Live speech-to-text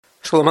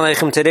Shalom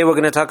Aleichem. Today we're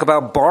going to talk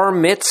about Bar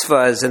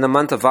Mitzvahs in the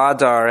month of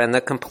Adar, and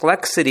the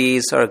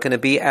complexities are going to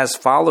be as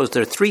follows.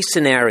 There are three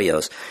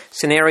scenarios.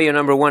 Scenario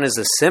number one is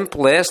the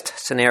simplest.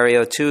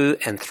 Scenario 2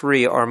 and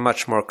 3 are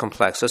much more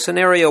complex. So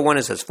scenario 1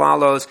 is as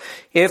follows.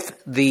 If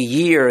the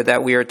year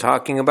that we are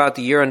talking about,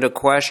 the year under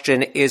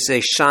question, is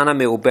a Shana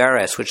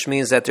Meuberes, which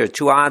means that there are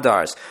two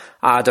Adars,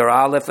 Adar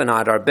Aleph and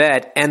Adar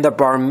Bet, and the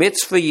Bar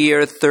Mitzvah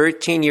year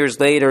 13 years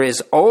later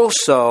is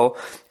also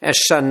a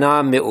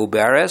Shana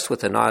Meuberes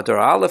with an Adar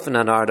Aleph and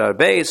an Adar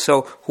Bet.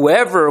 So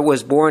whoever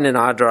was born in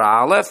Adar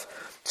Aleph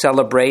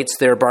celebrates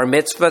their Bar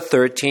Mitzvah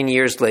 13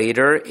 years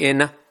later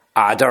in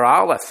Adar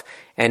Aleph.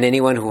 And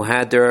anyone who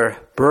had their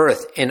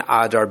birth in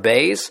Adar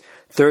Bet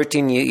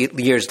 13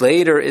 years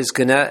later is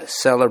going to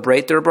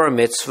celebrate their Bar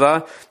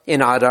Mitzvah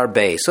in Adar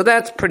Bet. So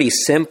that's pretty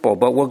simple,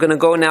 but we're going to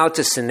go now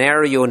to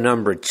scenario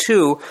number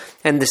 2,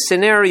 and the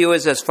scenario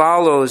is as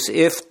follows.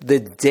 If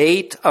the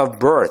date of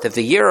birth, if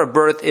the year of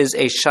birth is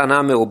a Shana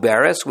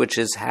Meuberes, which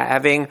is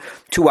having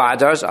two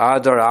Adars,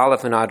 Adar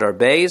Aleph and Adar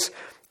Bet,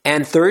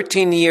 and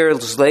 13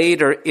 years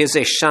later is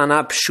a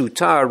Shana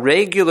Pshuta, a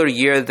regular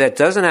year that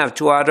doesn't have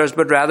two Adars,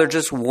 but rather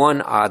just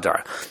one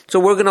Adar. So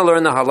we're going to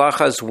learn the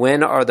halachas.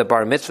 When are the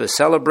Bar Mitzvahs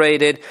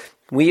celebrated?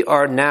 We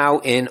are now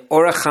in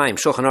Orach Chaim,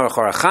 Shulchan Aruch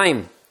Orach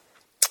Chaim,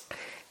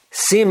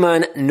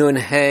 Siman Nun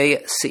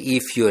Hey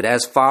Seif Yud,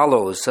 as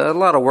follows. A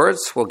lot of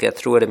words. We'll get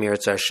through it. Amir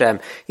Hashem.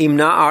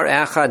 Imna Ar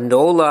Echad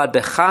Nolad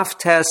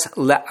Bechaftes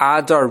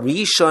LeAdar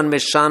Rishon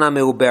Meshana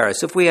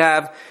Meuberes. If we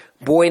have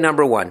boy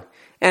number 1,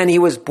 and he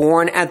was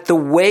born at the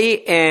way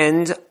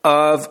end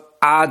of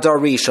Adar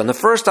Rishon, the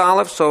first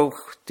Aleph. So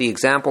the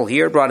example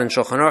here brought in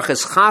Shulchan Aruch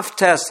is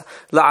Chavtes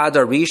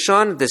LaAdar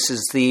Rishon. This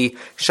is the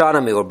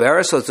Shana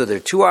Meuberes. So there are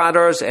two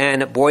Adars,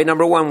 and boy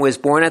number 1 was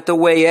born at the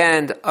way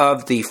end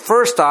of the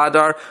first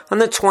Adar on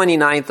the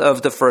 29th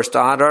of the first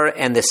Adar,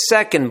 and the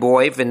second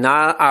boy,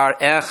 V'na'ar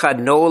Echad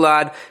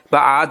Nolad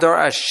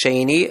Ba'adar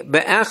Asheni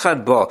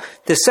Be'echad Bo.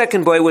 The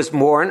second boy was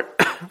born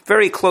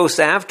very close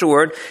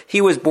afterward.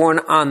 He was born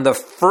on the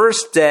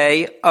first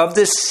day of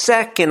the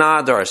second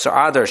Adar. So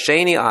Adar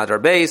Sheni, Adar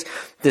Beis.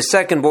 The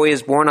second boy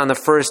is born on the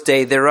first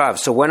day thereof.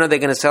 So when are they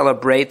going to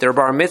celebrate their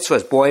Bar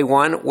Mitzvahs? Boy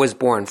 1 was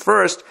born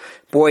first.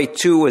 Boy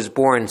 2 was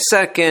born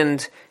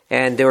second.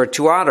 And there were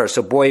two Adars.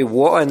 So boy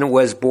 1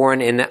 was born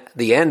in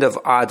the end of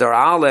Adar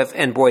Aleph,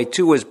 and boy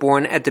 2 was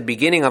born at the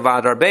beginning of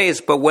Adar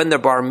Beis. But when the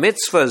Bar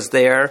Mitzvahs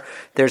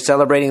they're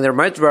celebrating their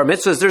Bar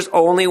Mitzvahs, there's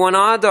only one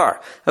Adar.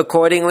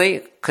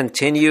 Accordingly,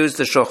 continues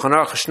the Shulchan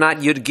Aruch,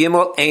 Shnat Yud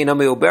Gimel Eina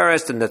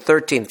Meuberes, in the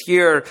 13th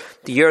year,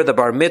 the year of the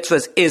Bar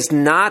Mitzvahs, is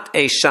not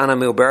a Shana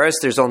Meuberes.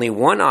 There's only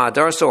one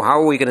Adar. So how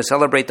are we going to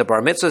celebrate the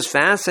Bar Mitzvahs?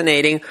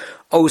 Fascinating.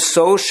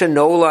 Oso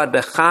Shenolad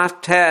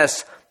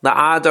Bechaftes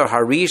LaAdar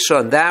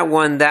Harishon, that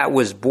one that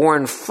was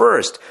born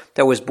first,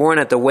 that was born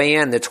at the way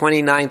end, the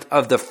 29th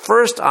of the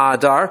first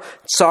Adar,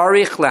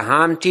 Tzarich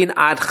lehamtin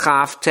ad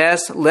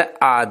Chavtes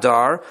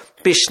LeAdar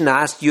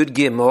Bishnas Yud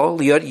Gimel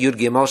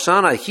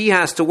Shana. He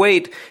has to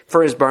wait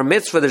for his Bar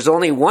Mitzvah. There's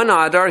only one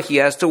Adar. He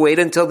has to wait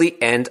until the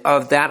end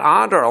of that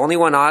Adar. Only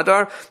one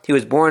Adar. He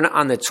was born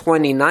on the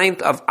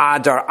 29th of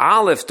Adar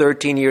Aleph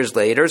 13 years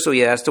later, so he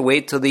has to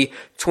wait till the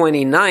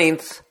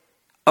 29th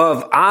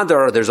of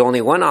Adar. There's only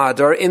one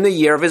Adar in the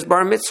year of his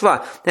Bar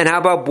Mitzvah. Then how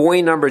about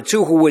boy number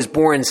 2 who was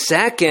born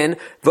second?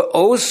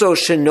 V'oso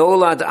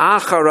shenolad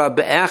achara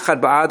be'echad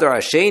ba'adar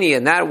hasheni,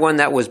 and that one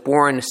that was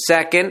born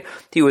second,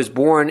 he was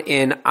born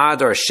in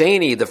Adar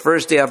Sheni, the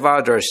first day of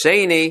Adar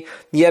Sheni.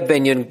 Yeh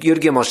ben Yud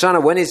Gimel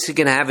Shana. When is he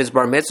going to have his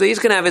Bar Mitzvah? He's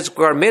going to have his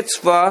Bar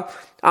Mitzvah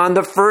on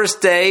the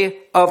first day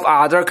of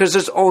Adar, because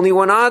there's only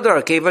one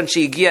Adar. Kevan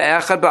she'igia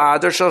echad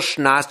ba'adar shel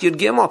shnas Yud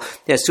Gimel.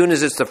 As soon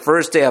as it's the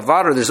first day of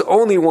Adar, there's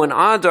only one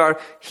Adar,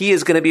 he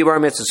is going to be Bar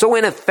Mitzvah. So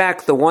in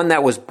effect, the one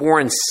that was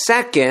born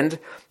second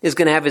is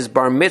going to have his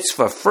Bar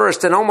Mitzvah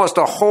first, and almost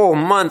a whole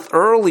month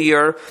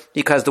earlier,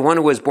 because the one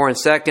who was born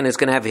second is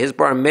going to have his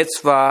Bar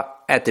Mitzvah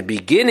at the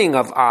beginning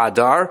of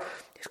Adar,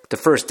 the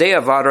first day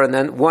of Adar, and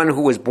then one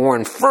who was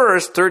born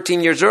first, 13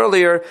 years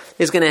earlier,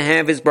 is going to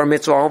have his Bar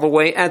Mitzvah all the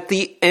way at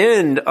the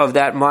end of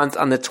that month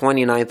on the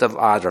 29th of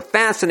Adar.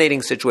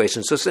 Fascinating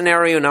situation. So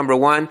scenario number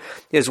 1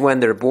 is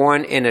when they're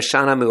born in a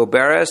Shana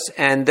Meuberes,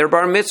 and their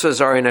Bar Mitzvahs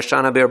are in a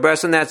Shana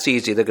Meuberes, and that's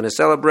easy. They're going to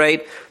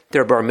celebrate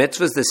their Bar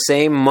Mitzvahs the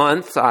same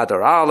month,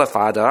 Adar Aleph,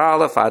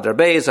 Adar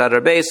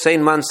Beis,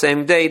 same month,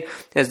 same date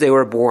as they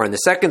were born. The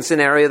second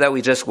scenario that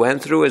we just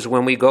went through is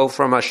when we go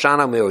from a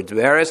Shana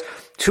Meuberes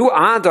to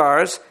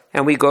Adars,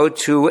 and we go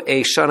to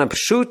a Shana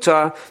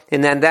Pshuta,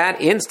 and then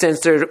that instance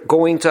they're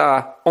going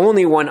to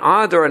only one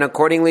Adar, and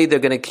accordingly they're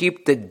going to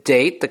keep the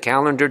date, the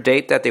calendar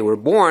date that they were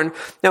born,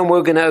 and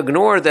we're going to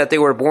ignore that they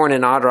were born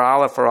in Adar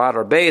Aleph or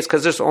Adar Beis,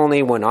 because there's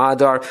only one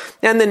Adar.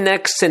 And the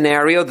next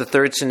scenario, the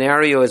third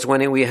scenario, is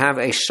when we have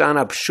a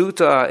Shana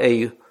Pshuta,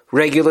 a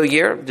regular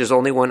year. There's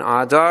only one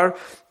Adar,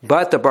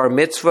 but the Bar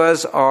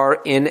Mitzvahs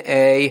are in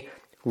a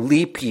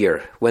leap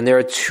year, when there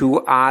are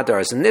 2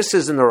 Adars. And this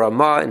is in the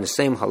Ramah, in the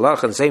same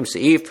halach and same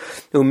seif.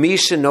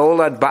 Umisha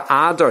nolad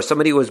ba'adar,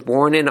 somebody who was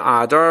born in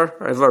Adar,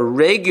 of a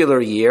regular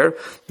year,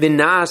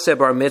 v'naseh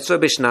bar mitzvah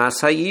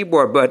b'shnas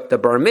ha'yibor, but the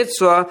bar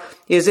mitzvah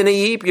is in a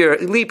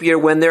leap year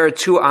when there are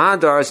 2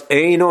 Adars,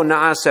 eino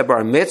na'aseh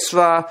bar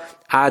mitzvah,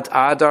 Ad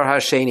Adar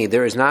Hasheni.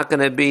 There is not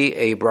going to be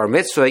a bar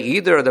mitzvah,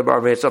 either of the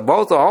bar mitzvah,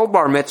 all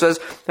bar mitzvahs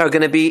are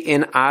going to be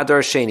in Adar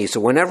Sheni. So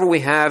whenever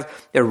we have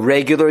a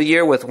regular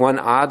year with 1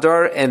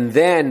 Adar, and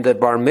then the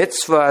bar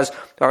mitzvahs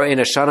are in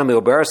a Shana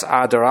Milberes,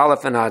 Adar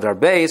Aleph and Adar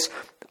Beis,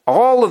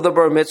 all of the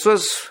bar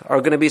mitzvahs are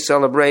going to be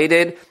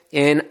celebrated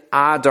in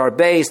Adar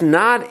Beis,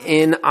 not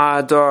in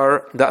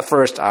Adar, the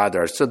first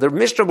Adar. So the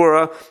Mishnah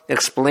Berurah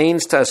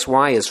explains to us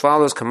why as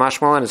follows: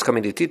 Kamash Malan is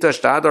coming to teach us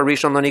Adar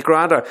Rishon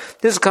L'Nikra Adar.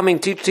 This is coming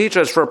to teach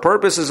us for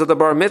purposes of the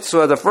bar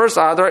mitzvah. The first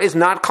Adar is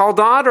not called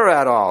Adar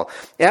at all.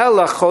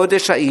 Ela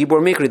Chodesh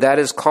Ha'ibor Mikri. That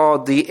is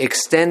called the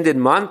extended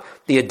month,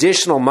 the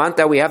additional month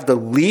that we have, the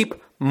leap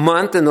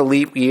month in the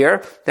leap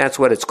year. That's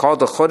what it's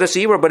called, the Chodesh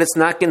Ibor, but it's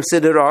not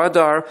considered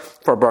Adar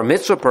for bar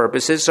mitzvah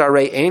purposes. We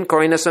don't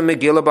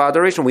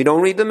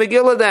read the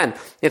Megillah then.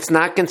 It's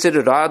not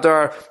considered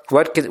Adar.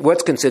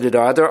 What's considered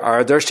Adar?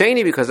 Adar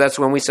Sheni, because that's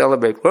when we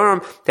celebrate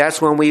Purim.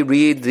 That's when we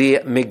read the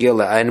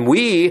Megillah. And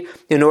we,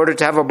 in order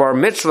to have a bar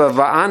mitzvah,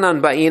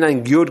 Va'anan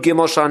Ba'inan Yud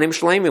Gimel Shanim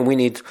Shleimim,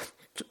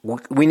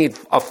 we need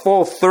a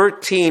full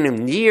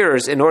 13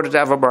 years in order to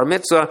have a bar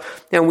mitzvah,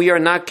 and we are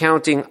not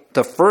counting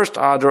the first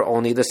Adar,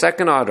 only the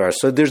second Adar.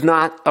 So there's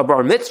not a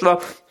bar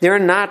mitzvah. They're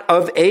not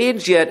of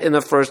age yet in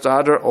the first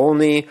Adar,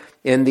 only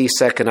in the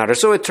second Adar.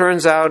 So it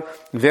turns out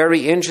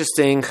very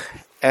interesting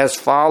as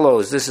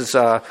follows. This is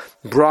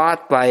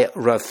brought by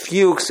Rav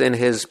Fuchs in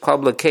his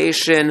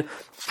publication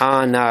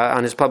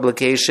on his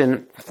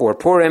publication for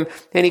Purim,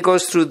 and he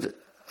goes through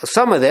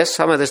some of this,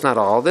 not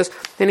all of this,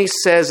 and he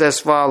says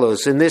as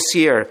follows: in this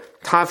year,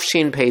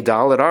 Tafshin Pei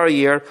Dalet, our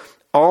year,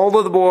 all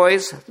of the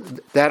boys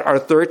that are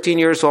 13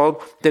 years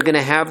old, they're going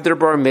to have their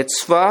bar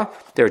mitzvah.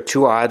 There are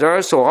 2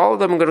 Adar, so all of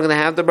them are going to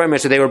have their bar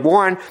mitzvah. They were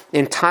born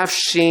in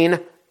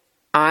Tafshin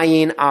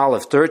Ayin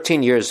Aleph,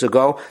 13 years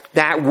ago.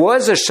 That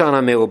was a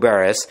Shana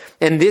Meuberes,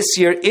 and this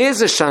year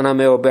is a Shana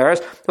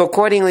Meuberes.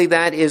 Accordingly,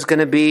 that is going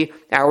to be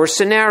our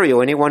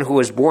scenario. Anyone who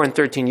was born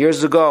 13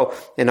 years ago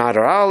in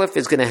Adar Aleph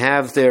is going to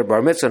have their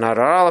bar mitzvah in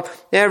Adar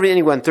Aleph.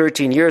 Anyone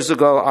 13 years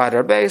ago,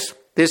 Adar Beis,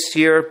 this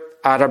year,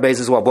 Adar Beis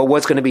as well. But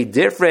what's going to be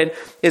different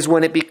is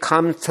when it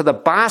becomes to the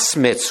Bas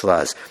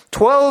Mitzvos.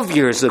 12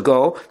 years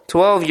ago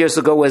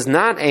was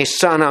not a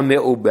Shana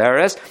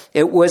Meuberes,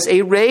 it was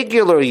a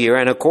regular year,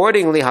 and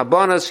accordingly,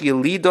 Habanos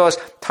Yelidos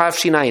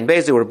Tafshinayin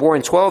Beis, they were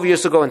born 12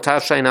 years ago in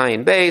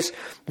Tafshinayin Beis.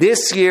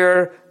 This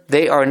year,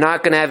 they are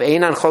not going to have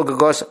Einan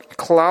Chogagos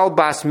Klal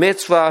Bas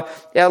Mitzvah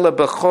Ela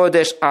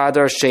B'Chodesh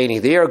Adar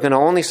Sheni. They are going to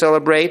only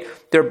celebrate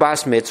their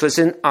Bas Mitzvahs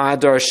in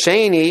Adar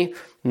Sheni,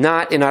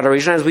 not in Adar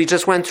Rishon, as we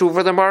just went through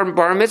for the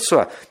bar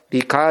mitzvah,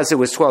 because it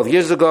was 12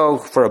 years ago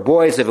for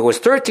boys. If it was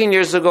 13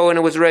 years ago and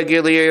it was a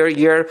regular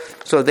year,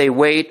 so they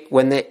wait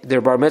when their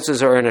bar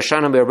mitzvahs are in a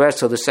Shana Meuberes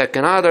till the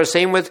second Adar.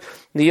 Same with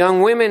the young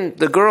women,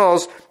 the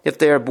girls, if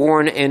they are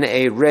born in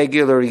a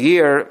regular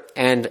year,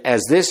 and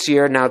as this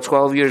year, now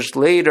 12 years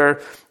later,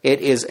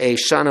 it is a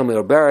Shana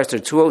Meuberes, there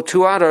are 2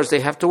 Adars, they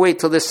have to wait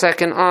till the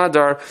second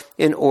Adar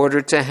in order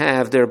to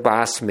have their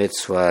Bas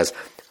Mitzvahs.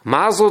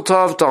 Mazel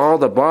Tov to all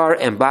the bar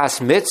and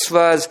Bas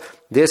Mitzvahs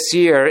this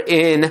year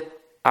in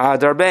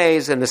Adar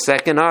Beis and the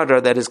second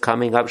Adar that is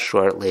coming up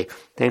shortly.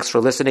 Thanks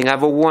for listening.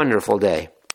 Have a wonderful day.